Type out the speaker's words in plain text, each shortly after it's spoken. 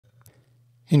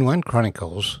In 1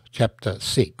 Chronicles chapter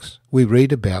 6, we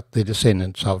read about the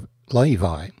descendants of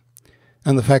Levi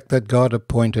and the fact that God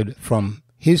appointed from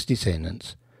his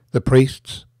descendants the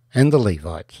priests and the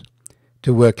Levites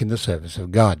to work in the service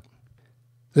of God.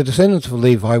 The descendants of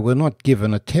Levi were not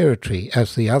given a territory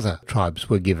as the other tribes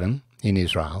were given in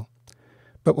Israel,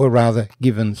 but were rather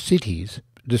given cities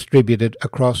distributed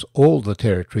across all the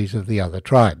territories of the other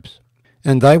tribes,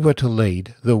 and they were to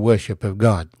lead the worship of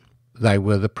God. They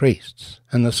were the priests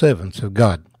and the servants of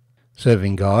God,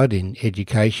 serving God in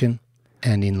education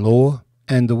and in law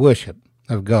and the worship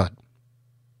of God.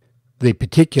 The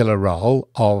particular role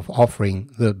of offering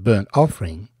the burnt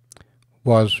offering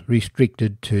was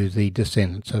restricted to the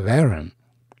descendants of Aaron,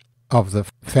 of the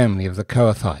family of the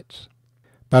Kohathites.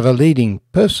 But a leading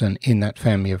person in that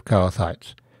family of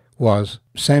Kohathites was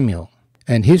Samuel,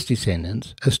 and his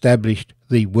descendants established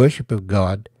the worship of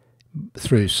God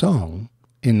through song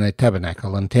in the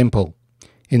tabernacle and temple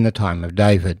in the time of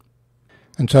David.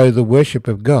 And so the worship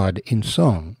of God in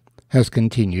song has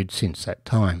continued since that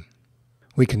time.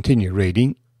 We continue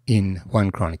reading in 1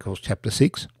 Chronicles chapter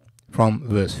 6 from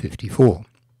verse 54.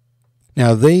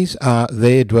 Now these are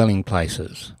their dwelling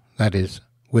places, that is,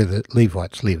 where the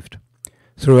Levites lived,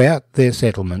 throughout their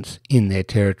settlements in their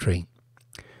territory.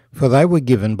 For they were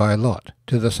given by lot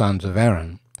to the sons of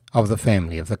Aaron of the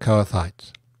family of the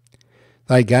Kohathites.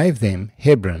 They gave them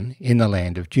Hebron in the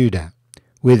land of Judah,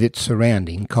 with its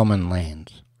surrounding common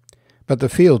lands. But the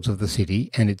fields of the city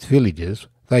and its villages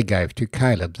they gave to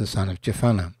Caleb the son of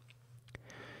Jephunneh.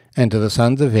 And to the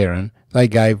sons of Aaron they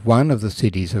gave one of the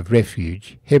cities of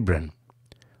refuge, Hebron,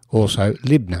 also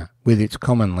Libnah with its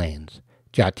common lands,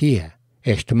 Jattir,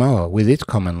 Eshtemoa with its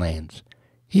common lands,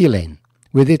 Helen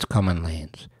with its common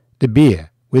lands, Debir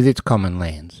with its common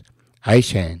lands,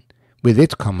 Ashan with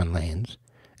its common lands,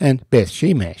 and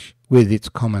Beth-shemesh with its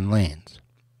common lands.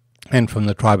 And from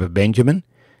the tribe of Benjamin,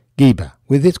 Geba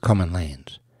with its common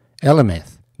lands,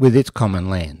 Elameth with its common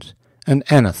lands, and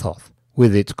Anathoth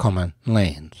with its common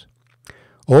lands.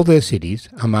 All their cities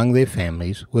among their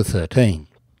families were 13.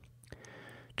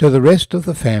 To the rest of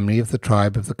the family of the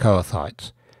tribe of the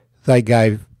Kohathites they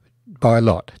gave by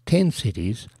lot 10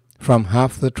 cities from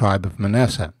half the tribe of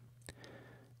Manasseh.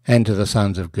 And to the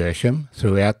sons of Gershom,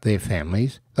 throughout their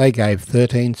families, they gave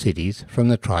 13 cities from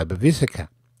the tribe of Issachar,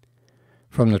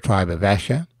 from the tribe of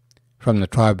Asher, from the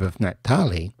tribe of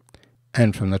Naphtali,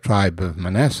 and from the tribe of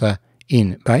Manasseh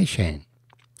in Bashan.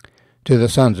 To the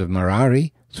sons of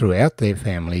Merari, throughout their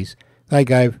families, they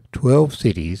gave 12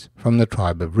 cities from the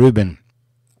tribe of Reuben,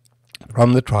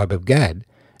 from the tribe of Gad,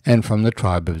 and from the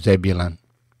tribe of Zebulun.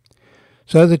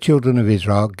 So the children of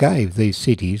Israel gave these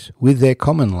cities with their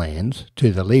common lands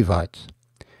to the Levites,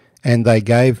 and they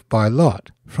gave by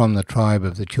lot from the tribe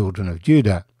of the children of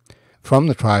Judah, from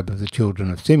the tribe of the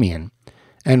children of Simeon,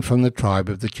 and from the tribe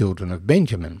of the children of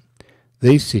Benjamin,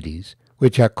 these cities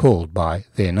which are called by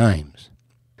their names.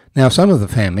 Now some of the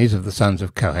families of the sons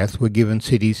of Kohath were given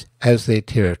cities as their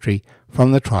territory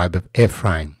from the tribe of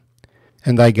Ephraim,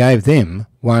 and they gave them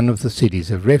one of the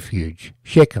cities of refuge,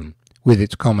 Shechem, with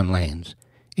its common lands,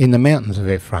 in the mountains of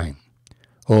Ephraim,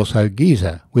 also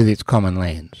Gezer with its common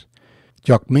lands,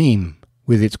 Jokmeam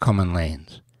with its common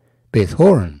lands,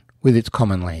 Beth-horon with its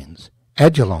common lands,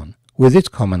 Ajalon with its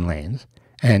common lands,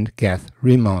 and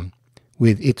Gath-rimmon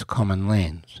with its common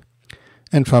lands.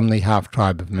 And from the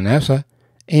half-tribe of Manasseh,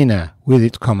 Enah with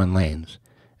its common lands,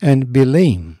 and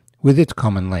Bileam with its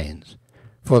common lands,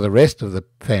 for the rest of the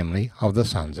family of the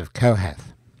sons of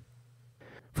Kohath.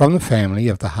 From the family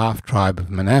of the half-tribe of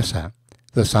Manasseh,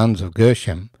 the sons of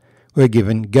Gershom were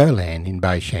given Golan in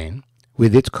Bashan,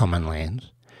 with its common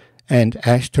lands, and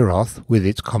Ashtaroth with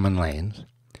its common lands,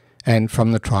 and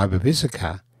from the tribe of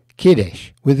Issachar,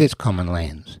 Kedesh with its common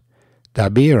lands,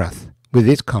 Dabirath with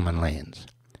its common lands,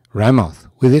 Ramoth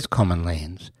with its common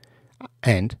lands,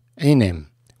 and Enem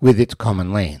with its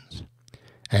common lands,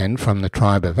 and from the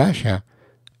tribe of Asher,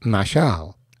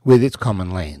 Mashal with its common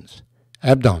lands,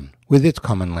 Abdon with its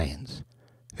common lands,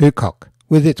 Hukok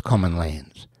with its common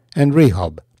lands, and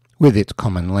Rehob with its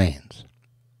common lands.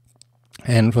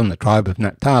 And from the tribe of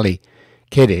Naphtali,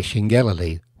 Kedesh in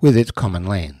Galilee with its common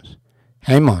lands,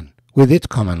 Hamon with its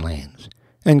common lands,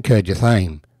 and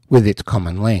Kirjathaim with its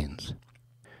common lands.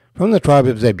 From the tribe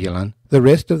of Zebulun, the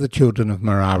rest of the children of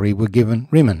Merari were given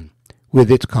Rimmon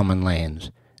with its common lands,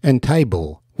 and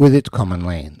Tabor with its common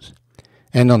lands.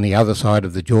 And on the other side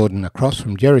of the Jordan, across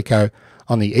from Jericho,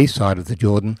 on the east side of the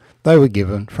Jordan, they were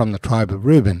given from the tribe of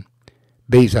Reuben,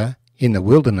 Bezer in the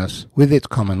wilderness with its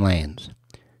common lands,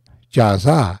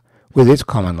 Jarzah with its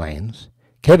common lands,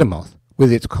 Kedemoth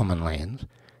with its common lands,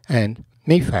 and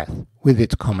Mephath with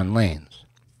its common lands.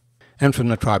 And from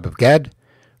the tribe of Gad,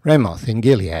 Ramoth in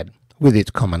Gilead, with its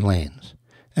common lands,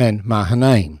 and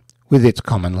Mahanaim, with its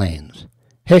common lands,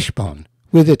 Heshbon,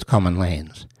 with its common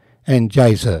lands, and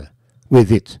Jazer,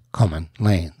 with its common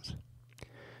lands.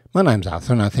 My name's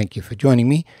Arthur, and I thank you for joining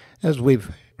me as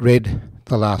we've read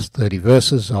the last 30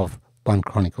 verses of 1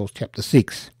 Chronicles chapter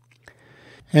 6.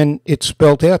 And it's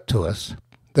spelt out to us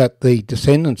that the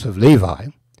descendants of Levi,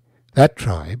 that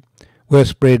tribe, were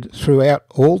spread throughout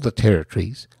all the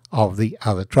territories of the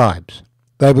other tribes.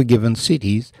 They were given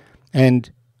cities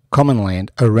and common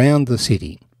land around the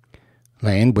city,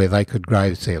 land where they could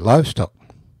graze their livestock.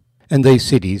 And these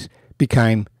cities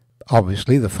became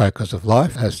obviously the focus of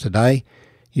life, as today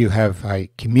you have a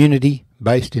community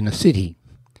based in a city,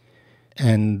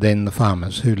 and then the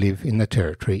farmers who live in the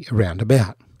territory around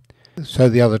about. So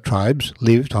the other tribes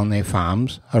lived on their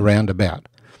farms around about,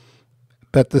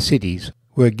 but the cities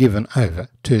were given over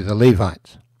to the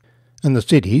Levites. And the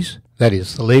cities, that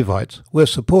is the Levites, were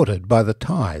supported by the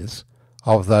tithes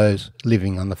of those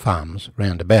living on the farms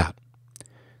round about.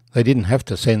 They didn't have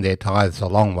to send their tithes a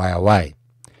long way away,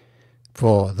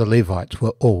 for the Levites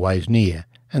were always near,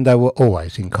 and they were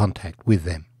always in contact with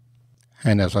them.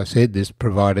 And as I said, this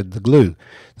provided the glue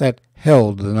that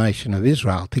held the nation of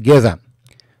Israel together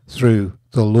through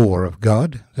the law of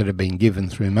God that had been given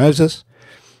through Moses,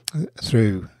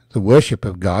 through the worship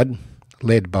of God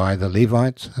led by the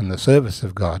Levites, and the service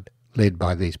of God led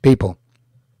by these people.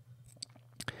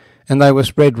 And they were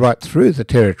spread right through the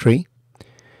territory.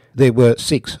 There were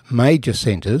 6 major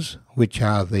centres, which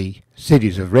are the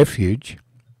cities of refuge.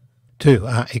 2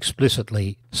 are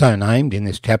explicitly so named in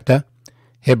this chapter: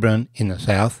 Hebron in the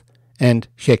south and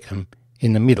Shechem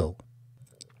in the middle.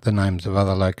 The names of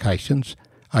other locations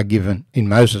are given in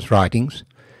Moses' writings.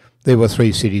 There were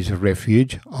 3 cities of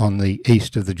refuge on the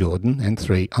east of the Jordan and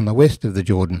 3 on the west of the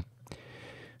Jordan,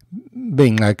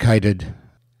 being located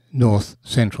north,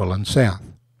 central and south.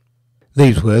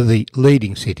 These were the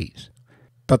leading cities.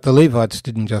 But the Levites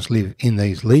didn't just live in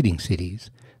these leading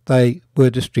cities, they were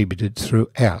distributed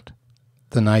throughout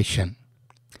the nation.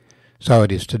 So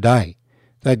it is today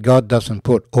that God doesn't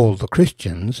put all the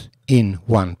Christians in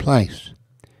one place,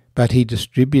 but he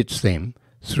distributes them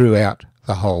throughout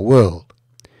the whole world.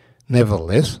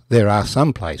 Nevertheless, there are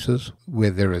some places where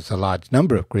there is a large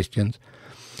number of Christians.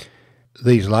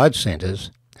 These large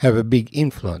centres have a big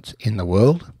influence in the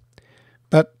world,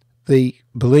 but the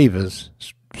believers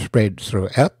spread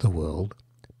throughout the world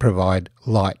provide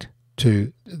light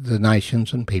to the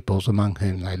nations and peoples among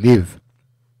whom they live.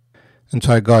 And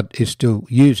so God is still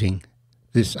using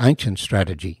this ancient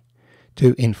strategy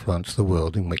to influence the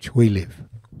world in which we live.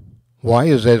 Why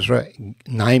is Ezra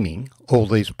naming all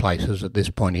these places at this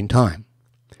point in time?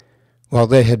 Well,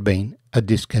 there had been a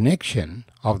disconnection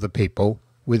of the people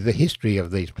with the history of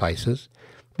these places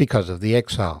because of the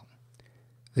exile.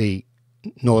 The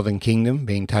northern kingdom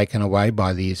being taken away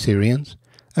by the Assyrians,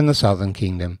 and the southern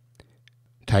kingdom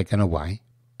taken away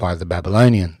by the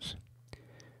Babylonians.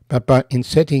 But in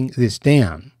setting this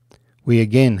down, we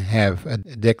again have a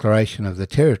declaration of the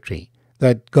territory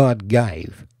that God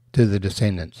gave to the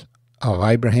descendants of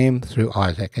Abraham through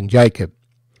Isaac and Jacob,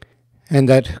 and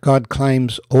that God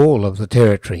claims all of the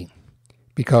territory,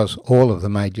 because all of the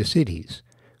major cities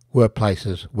were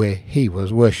places where he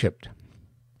was worshipped,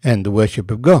 and the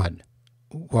worship of God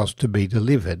was to be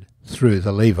delivered through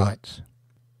the Levites.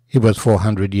 It was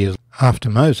 400 years after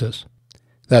Moses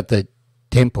that the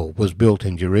temple was built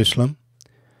in Jerusalem,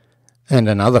 and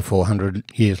another 400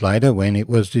 years later when it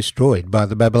was destroyed by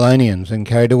the Babylonians and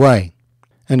carried away,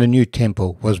 and a new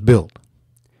temple was built.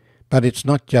 But it's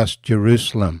not just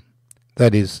Jerusalem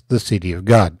that is the city of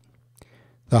God.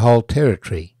 The whole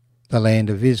territory, the land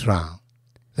of Israel,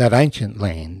 that ancient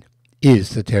land,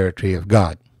 is the territory of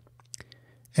God.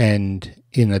 And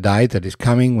in the day that is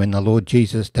coming when the Lord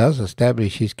Jesus does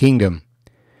establish his kingdom,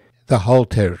 the whole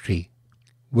territory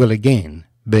will again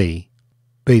be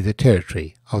the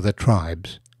territory of the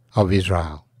tribes of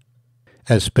Israel,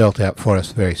 as spelt out for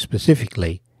us very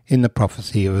specifically in the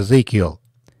prophecy of Ezekiel,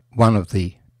 one of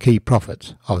the key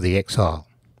prophets of the exile.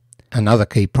 Another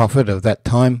key prophet of that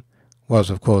time was,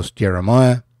 of course,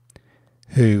 Jeremiah,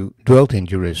 who dwelt in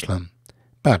Jerusalem,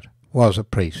 but was a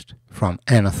priest from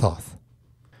Anathoth.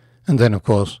 And then, of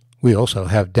course, we also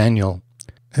have Daniel,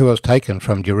 who was taken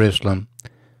from Jerusalem,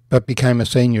 but became a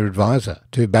senior advisor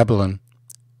to Babylon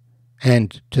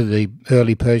and to the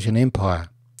early Persian Empire,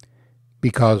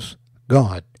 because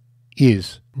God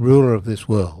is ruler of this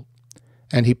world,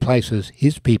 and he places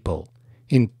his people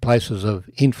in places of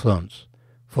influence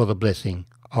for the blessing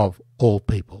of all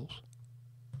peoples.